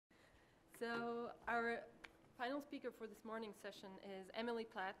So our final speaker for this morning's session is Emily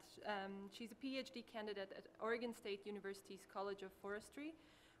Platt. She's a PhD candidate at Oregon State University's College of Forestry,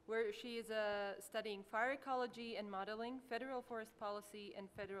 where she is studying fire ecology and modeling, federal forest policy, and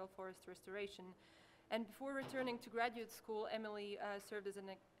federal forest restoration. And before returning to graduate school, Emily served as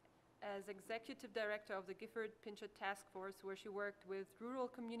executive director of the Gifford-Pinchot Task Force, where she worked with rural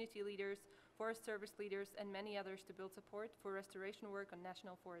community leaders, Forest Service leaders, and many others to build support for restoration work on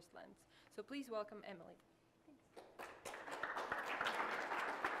national forest lands. So please welcome Emily. Thanks.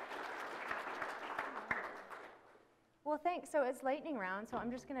 Well, thanks. So it's lightning round, so I'm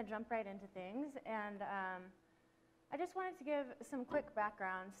just going to jump right into things. And I just wanted to give some quick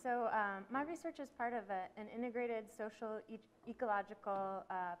background. So my research is part of an integrated social ecological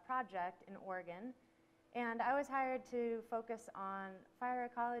project in Oregon. And I was hired to focus on fire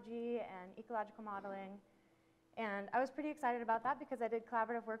ecology and ecological modeling. And I was pretty excited about that because I did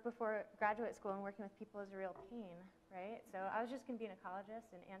collaborative work before graduate school, and working with people is a real pain, right? So I was just going to be an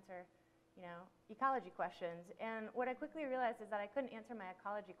ecologist and answer, ecology questions. And what I quickly realized is that I couldn't answer my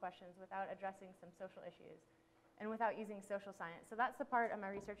ecology questions without addressing some social issues and without using social science. So that's the part of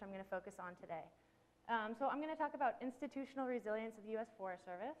my research I'm going to focus on today. So I'm going to talk about institutional resilience of the U.S. Forest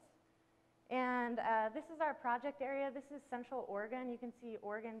Service. And this is our project area. This is Central Oregon. You can see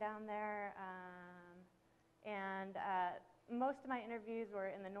Oregon down there. And most of my interviews were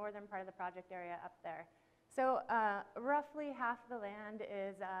in the northern part of the project area up there. So roughly half the land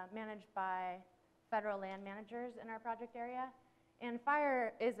is managed by federal land managers in our project area. And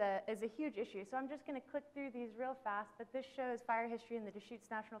fire is a huge issue. So I'm just going to click through these real fast, but this shows fire history in the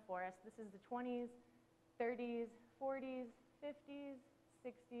Deschutes National Forest. This is the 20s, 30s, 40s, 50s,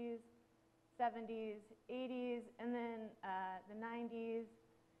 60s, 70s, 80s, and then the 90s,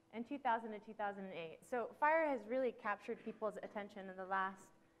 and 2000 to 2008. So fire has really captured people's attention in the last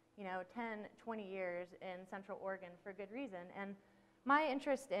 10, 20 years in Central Oregon for good reason. And my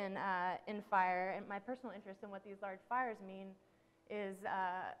interest in fire, and my personal interest in what these large fires mean, is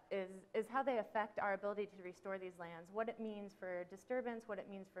how they affect our ability to restore these lands, what it means for disturbance, what it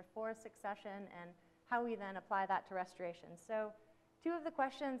means for forest succession, and how we then apply that to restoration. So two of the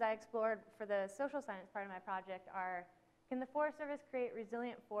questions I explored for the social science part of my project are, can the Forest Service create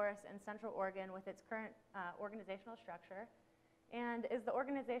resilient forests in Central Oregon with its current organizational structure? And is the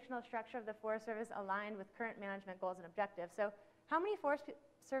organizational structure of the Forest Service aligned with current management goals and objectives? So how many Forest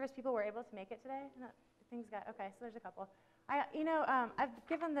Service people were able to make it today? No, okay, so there's a couple. I've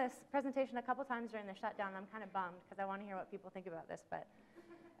given this presentation a couple times during the shutdown. I'm kind of bummed because I want to hear what people think about this. But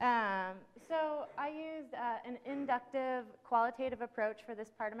so I used an inductive qualitative approach for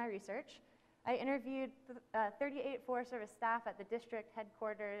this part of my research. I interviewed 38 Forest Service staff at the district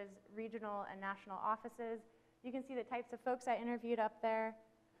headquarters, regional, and national offices. You can see the types of folks I interviewed up there.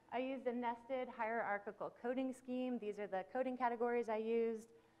 I used a nested hierarchical coding scheme. These are the coding categories I used.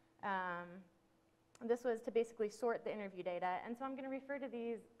 This was to basically sort the interview data. And so I'm going to refer to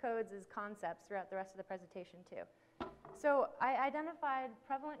these codes as concepts throughout the rest of the presentation too. So I identified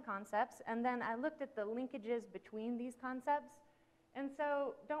prevalent concepts, and then I looked at the linkages between these concepts. And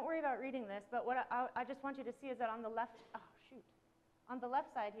so don't worry about reading this, but what I just want you to see is that on the left, on the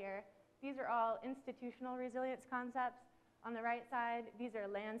left side here, these are all institutional resilience concepts. On the right side, these are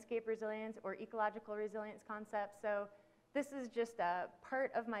landscape resilience or ecological resilience concepts. So this is just a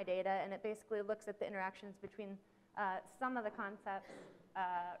part of my data, and it basically looks at the interactions between some of the concepts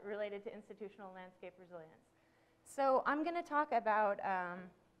related to institutional landscape resilience. So I'm going to talk about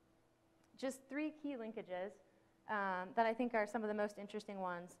just three key linkages that I think are some of the most interesting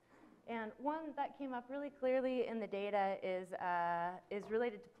ones. And one that came up really clearly in the data is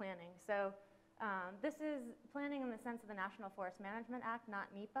related to planning. So this is planning in the sense of the National Forest Management Act, not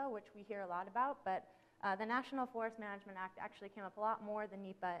NEPA, which we hear a lot about, but the National Forest Management Act actually came up a lot more than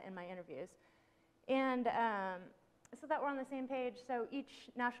NEPA in my interviews. And so that we're on the same page, so each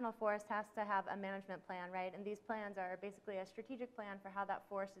national forest has to have a management plan, right? And these plans are basically a strategic plan for how that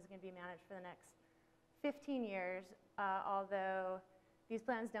forest is going to be managed for the next 15 years, although these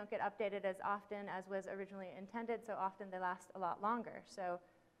plans don't get updated as often as was originally intended, so often they last a lot longer. So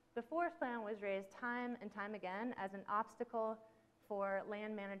the forest plan was raised time and time again as an obstacle for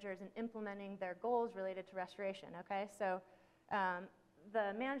land managers in implementing their goals related to restoration, okay? So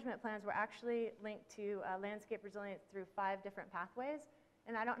the management plans were actually linked to landscape resilience through 5 different pathways,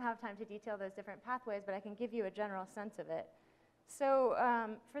 and I don't have time to detail those different pathways, but I can give you a general sense of it. So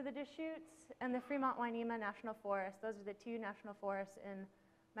for the Deschutes and the Fremont-Wainema National Forest, those are the 2 national forests in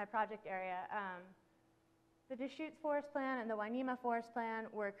my project area. The Deschutes Forest Plan and the Wainema Forest Plan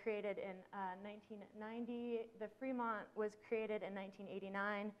were created in 1990. The Fremont was created in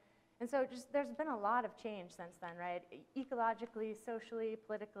 1989. And so there's been a lot of change since then, right? Ecologically, socially,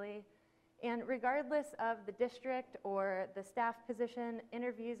 politically. And regardless of the district or the staff position,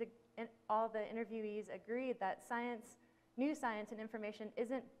 all the interviewees agreed that new science and information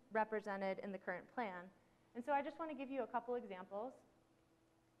isn't represented in the current plan. And so I just want to give you a couple examples.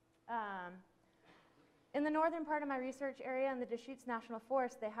 In the northern part of my research area in the Deschutes National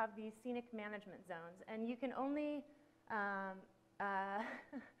Forest, they have these scenic management zones, and you can only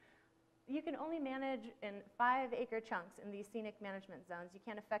manage in 5-acre chunks in these scenic management zones. You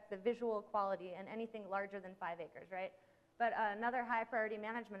can't affect the visual quality in anything larger than 5 acres, right? But another high priority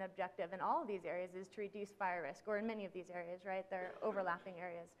management objective in all of these areas is to reduce fire risk, or in many of these areas, right? They're overlapping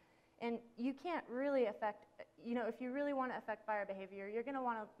areas. And you can't really affect, if you really want to affect fire behavior, you're going to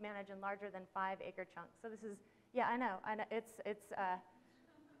want to manage in larger than 5-acre chunks. So this is, yeah, I know,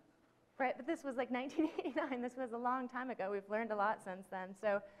 right, but this was like 1989. This was a long time ago. We've learned a lot since then.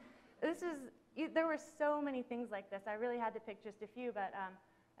 So there were so many things like this. I really had to pick just a few, but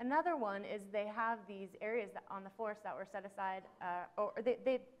another one is they have these areas on the forest that were set aside,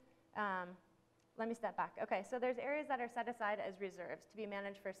 let me step back. Okay, so there's areas that are set aside as reserves to be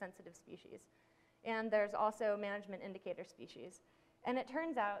managed for sensitive species. And there's also management indicator species. And it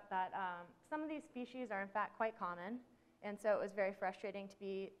turns out that some of these species are in fact quite common. And so it was very frustrating to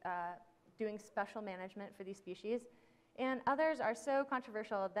be doing special management for these species. And others are so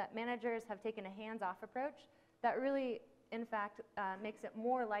controversial that managers have taken a hands-off approach that really, in fact, makes it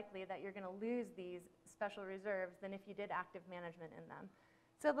more likely that you're going to lose these special reserves than if you did active management in them.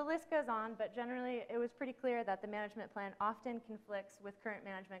 So the list goes on, but generally it was pretty clear that the management plan often conflicts with current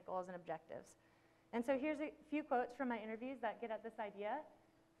management goals and objectives. And so here's a few quotes from my interviews that get at this idea.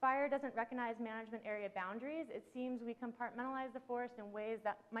 Fire doesn't recognize management area boundaries. It seems we compartmentalize the forest in ways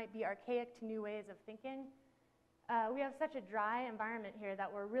that might be archaic to new ways of thinking. We have such a dry environment here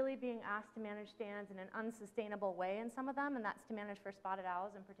that we're really being asked to manage stands in an unsustainable way in some of them, and that's to manage for spotted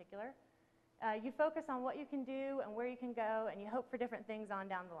owls in particular. You focus on what you can do and where you can go, and you hope for different things on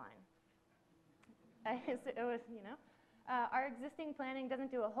down the line. Our existing planning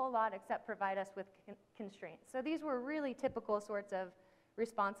doesn't do a whole lot except provide us with constraints. So these were really typical sorts of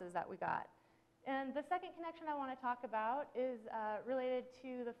responses that we got. And the second connection I want to talk about is related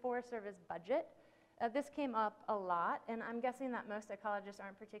to the Forest Service budget. This came up a lot, and I'm guessing that most ecologists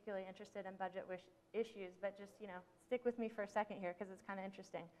aren't particularly interested in budget issues, but just stick with me for a second here because it's kind of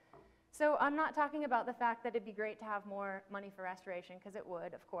interesting. So I'm not talking about the fact that it'd be great to have more money for restoration, because it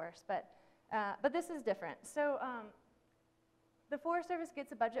would, of course, but this is different. So the Forest Service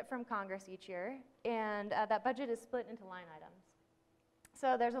gets a budget from Congress each year, and that budget is split into line items.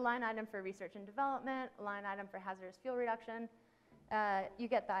 So there's a line item for research and development, a line item for hazardous fuel reduction. You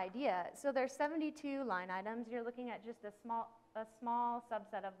get the idea. So there's 72 line items. You're looking at just a small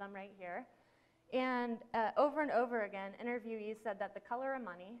subset of them right here. And over and over again, interviewees said that the color of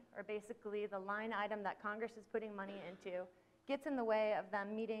money, or basically the line item that Congress is putting money into, gets in the way of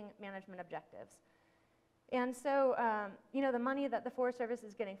them meeting management objectives. And so, the money that the Forest Service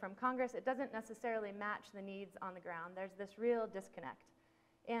is getting from Congress, it doesn't necessarily match the needs on the ground. There's this real disconnect.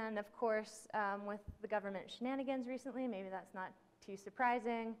 And of course, with the government shenanigans recently, maybe that's not too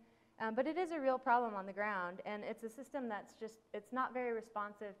surprising. But it is a real problem on the ground, and it's a system that's it's not very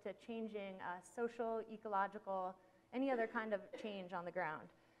responsive to changing social, ecological, any other kind of change on the ground.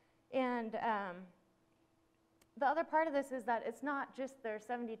 And the other part of this is that it's not just there's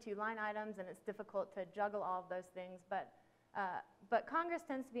 72 line items and it's difficult to juggle all of those things, but Congress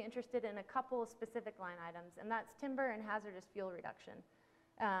tends to be interested in a couple specific line items, and that's timber and hazardous fuel reduction.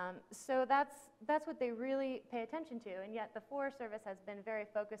 So that's what they really pay attention to, and yet the Forest Service has been very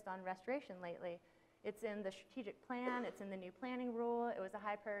focused on restoration lately. It's in the strategic plan, it's in the new planning rule, it was a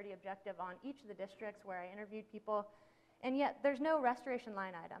high priority objective on each of the districts where I interviewed people, and yet there's no restoration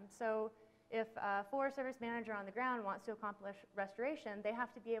line item. So if a Forest Service manager on the ground wants to accomplish restoration, they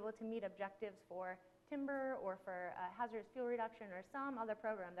have to be able to meet objectives for timber or for hazardous fuel reduction or some other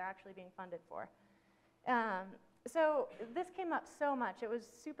program they're actually being funded for. So this came up so much, it was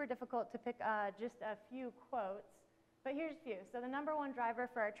super difficult to pick just a few quotes, but here's a few. So the number one driver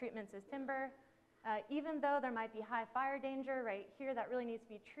for our treatments is timber. Even though there might be high fire danger right here that really needs to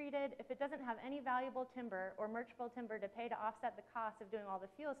be treated, if it doesn't have any valuable timber or merchantable timber to pay to offset the cost of doing all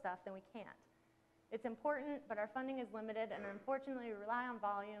the fuel stuff, then we can't. It's important, but our funding is limited, and unfortunately we rely on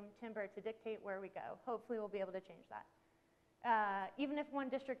volume timber to dictate where we go. Hopefully we'll be able to change that. Even if one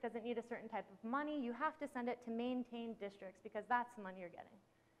district doesn't need a certain type of money, you have to send it to maintained districts because that's the money you're getting.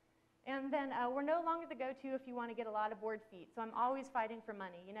 And then we're no longer the go-to if you want to get a lot of board feet. So I'm always fighting for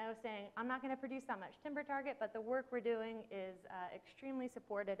money, you know, saying I'm not going to produce that much timber target, but the work we're doing is extremely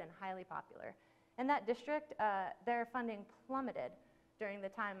supported and highly popular. In that district, their funding plummeted during the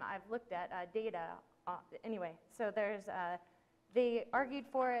time I've looked at data. Anyway, so they argued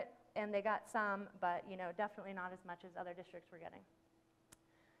for it and they got some, but you know, definitely not as much as other districts were getting.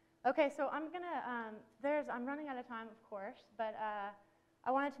 Okay, so I'm running out of time, of course, but I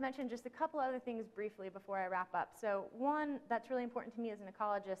wanted to mention just a couple other things briefly before I wrap up. So one that's really important to me as an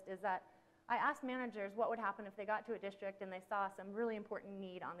ecologist is that I asked managers what would happen if they got to a district and they saw some really important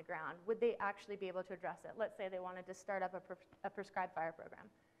need on the ground. Would they actually be able to address it? Let's say they wanted to start up a prescribed fire program.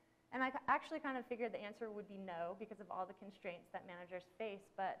 And I actually kind of figured the answer would be no because of all the constraints that managers face,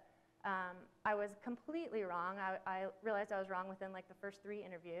 but I was completely wrong. I realized I was wrong within like the first 3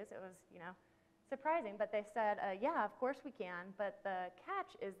 interviews. It was, you know, surprising, but they said, yeah, of course we can, but the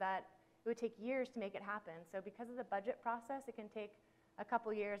catch is that it would take years to make it happen. So because of the budget process, it can take a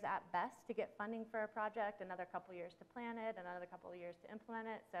couple years at best to get funding for a project, another couple years to plan it, another couple years to implement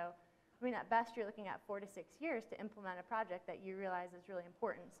it. So, I mean, at best, you're looking at 4 to 6 years to implement a project that you realize is really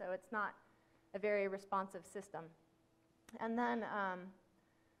important. So it's not a very responsive system. And then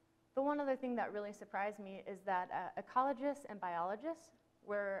the one other thing that really surprised me is that ecologists and biologists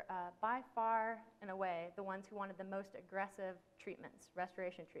were by far and away the ones who wanted the most aggressive treatments,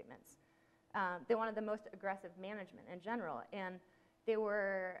 restoration treatments. They wanted the most aggressive management in general, and they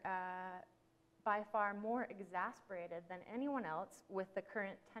were by far more exasperated than anyone else with the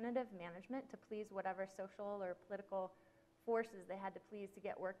current tentative management to please whatever social or political forces they had to please to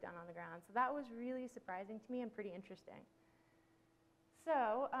get work done on the ground. So that was really surprising to me and pretty interesting.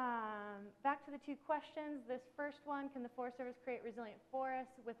 So back to the 2 questions. This first one, can the Forest Service create resilient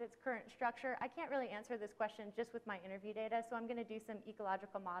forests with its current structure? I can't really answer this question just with my interview data, so I'm going to do some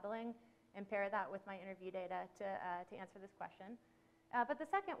ecological modeling and pair that with my interview data to answer this question. But the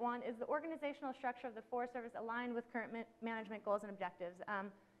second one is the organizational structure of the Forest Service aligned with current management goals and objectives.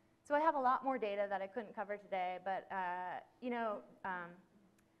 So I have a lot more data that I couldn't cover today, but you know,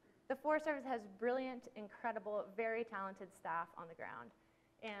 the Forest Service has brilliant, incredible, very talented staff on the ground.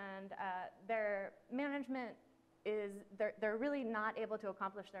 And their management is, they're really not able to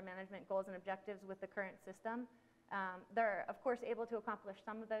accomplish their management goals and objectives with the current system. They're, of course, able to accomplish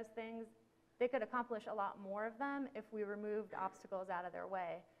some of those things. They could accomplish a lot more of them if we removed obstacles out of their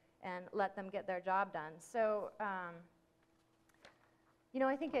way and let them get their job done. So, you know,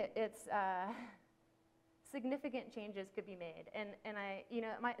 I think it's significant changes could be made. And you know,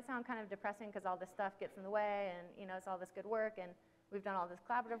 it might sound kind of depressing because all this stuff gets in the way and, you know, it's all this good work and we've done all this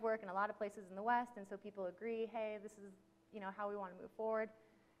collaborative work in a lot of places in the West, and so people agree, hey, this is, you know, how we want to move forward.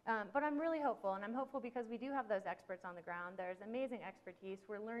 But I'm really hopeful, and I'm hopeful because we do have those experts on the ground. There's amazing expertise.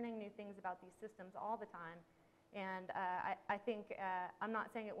 We're learning new things about these systems all the time. And I think, I'm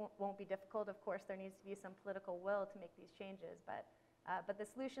not saying it won't be difficult. Of course, there needs to be some political will to make these changes, but the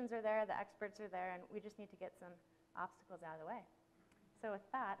solutions are there, the experts are there, and we just need to get some obstacles out of the way. So with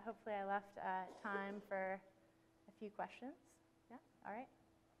that, hopefully I left time for a few questions. Yeah, all right.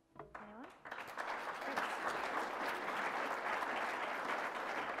 Anyone? Thanks.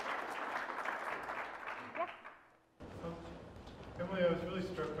 Yeah. Emily, I was really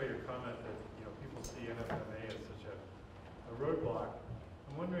struck by your comment that, you know, people see NFMA as such a roadblock.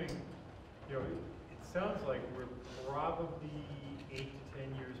 I'm wondering, you know, it sounds like we're probably 8 to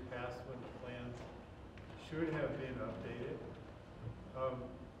 10 years past when the plans should have been updated.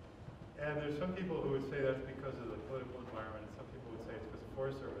 And there's some people who would say that's because of the political environment, and some people would say it's because the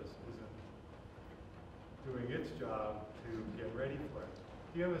Forest Service isn't doing its job to get ready for it.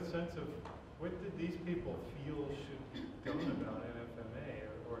 Do you have a sense of what did these people feel should be done about NFMA,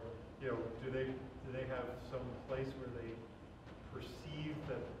 or you know, do they have some place where they perceive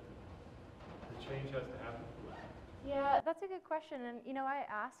that the change has to happen? Yeah, that's a good question. And you know, I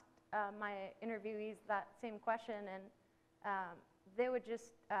asked my interviewees that same question, and they would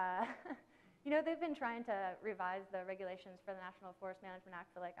just, you know, they've been trying to revise the regulations for the National Forest Management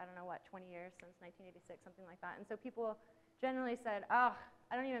Act for like, I don't know what, 20 years, since 1986, something like that. And so people generally said, oh,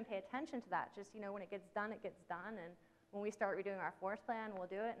 I don't even pay attention to that. Just, you know, when it gets done, it gets done. And when we start redoing our forest plan,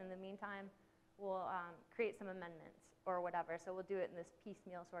 we'll do it. And in the meantime, we'll create some amendments or whatever. So we'll do it in this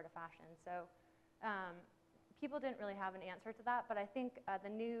piecemeal sort of fashion. So people didn't really have an answer to that. But I think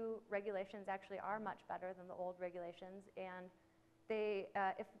the new regulations actually are much better than the old regulations. And they,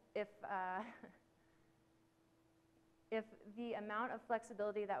 if the amount of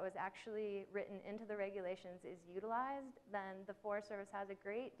flexibility that was actually written into the regulations is utilized, then the Forest Service has a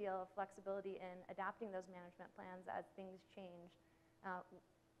great deal of flexibility in adapting those management plans as things change.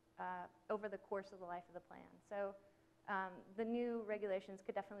 over the course of the life of the plan. So the new regulations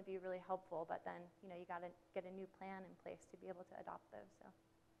could definitely be really helpful, but then you got to get a new plan in place to be able to adopt those. So,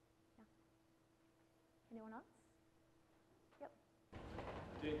 yeah. Anyone else? Yep.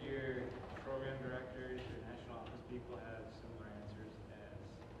 Did your program directors or national office people have similar answers as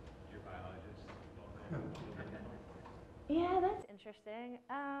your biologists? Yeah, that's interesting.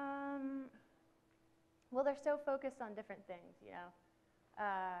 Well, they're so focused on different things,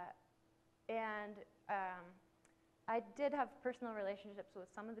 I did have personal relationships with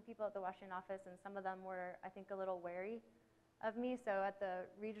some of the people at the Washington office, and some of them were, I think, a little wary of me. So at the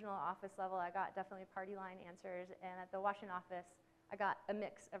regional office level, I got definitely party line answers, and at the Washington office, I got a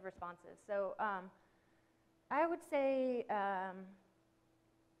mix of responses. So I would say, I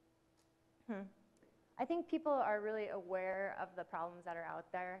think people are really aware of the problems that are out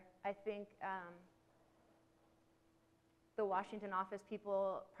there. I think the Washington office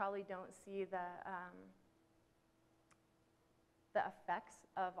people probably don't see the effects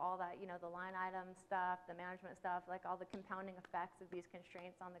of all that, the line item stuff, the management stuff, like all the compounding effects of these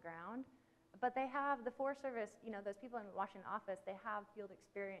constraints on the ground. But they have, the Forest Service, those people in the Washington office, they have field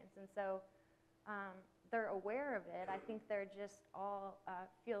experience, and so they're aware of it. I think they're just all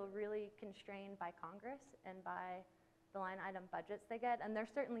feel really constrained by Congress and by the line item budgets they get, and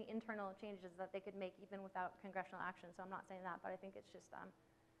there's certainly internal changes that they could make even without congressional action, so I'm not saying that, but I think it's just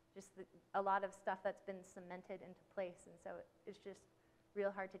a lot of stuff that's been cemented into place, and so it's just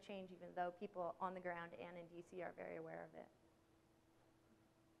real hard to change, even though people on the ground and in DC are very aware of it.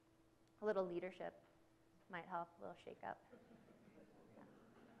 A little leadership might help, a little shake up. Yeah.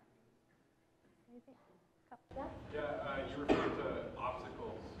 Anything? Yeah, you referred to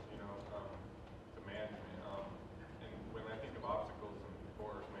obstacles, to management. And when I think of obstacles in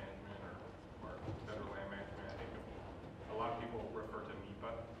forest management or federal land management, I think a lot of people refer to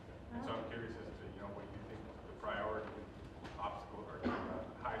NEPA. And so I'm curious as to, what you think the priority obstacles or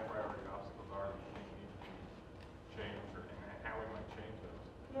high priority obstacles are that you think need to be changed, and how we might change those.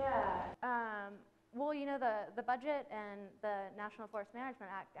 Yeah. Well, the budget and the National Forest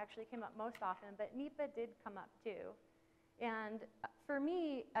Management Act actually came up most often, but NEPA did come up too. And for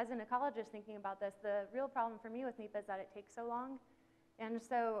me, as an ecologist thinking about this, the real problem for me with NEPA is that it takes so long. And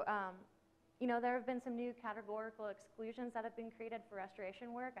so, there have been some new categorical exclusions that have been created for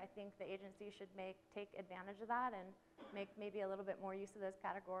restoration work. I think the agency should take advantage of that and make maybe a little bit more use of those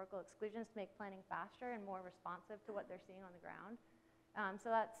categorical exclusions to make planning faster and more responsive to what they're seeing on the ground.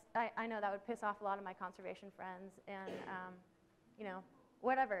 So I know that would piss off a lot of my conservation friends, and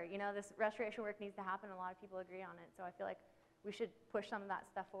whatever, this restoration work needs to happen, a lot of people agree on it, so I feel like we should push some of that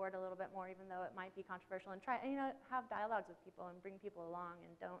stuff forward a little bit more, even though it might be controversial, and try, have dialogues with people and bring people along,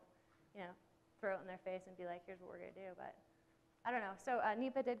 and don't, throw it in their face and be like, here's what we're going to do, but I don't know. So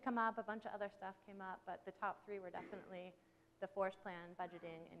NEPA did come up, a bunch of other stuff came up, but the top three were definitely the forest plan,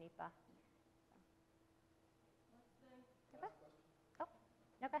 budgeting, and NEPA.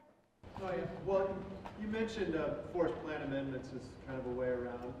 Okay. Oh, yeah. Well, you mentioned forest plan amendments as kind of a way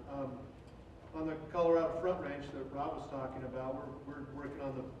around. On the Colorado Front Range that Rob was talking about, we're working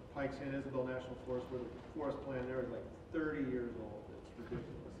on the Pike San Isabel National Forest, where the forest plan there is like 30 years old. It's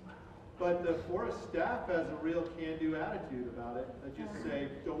ridiculous. But the forest staff has a real can-do attitude about it. They just say,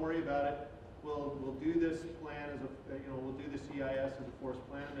 don't worry about it. We'll do this plan as we'll do the CIS as a forest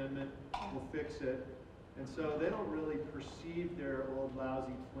plan amendment. We'll fix it. And so they don't really perceive their old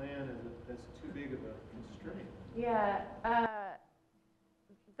lousy plan as too big of a constraint. Yeah.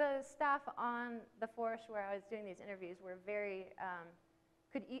 The staff on the forest where I was doing these interviews were very,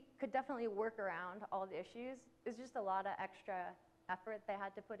 could definitely work around all the issues. It's just a lot of extra effort they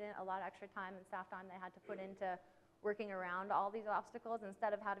had to put in, a lot of extra time and staff time they had to put into working around all these obstacles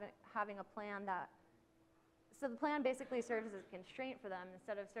instead of having a plan that, so the plan basically serves as a constraint for them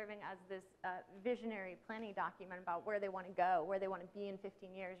instead of serving as this visionary planning document about where they want to go, where they want to be in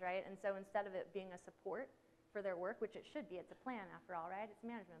 15 years, right? And so instead of it being a support for their work, which it should be, it's a plan after all, right? It's a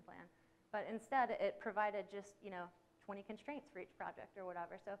management plan. But instead it provided just, 20 constraints for each project or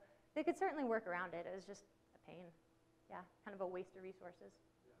whatever. So they could certainly work around it. It was just a pain. Yeah, kind of a waste of resources.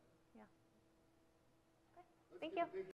 Yeah. Okay. Thank you.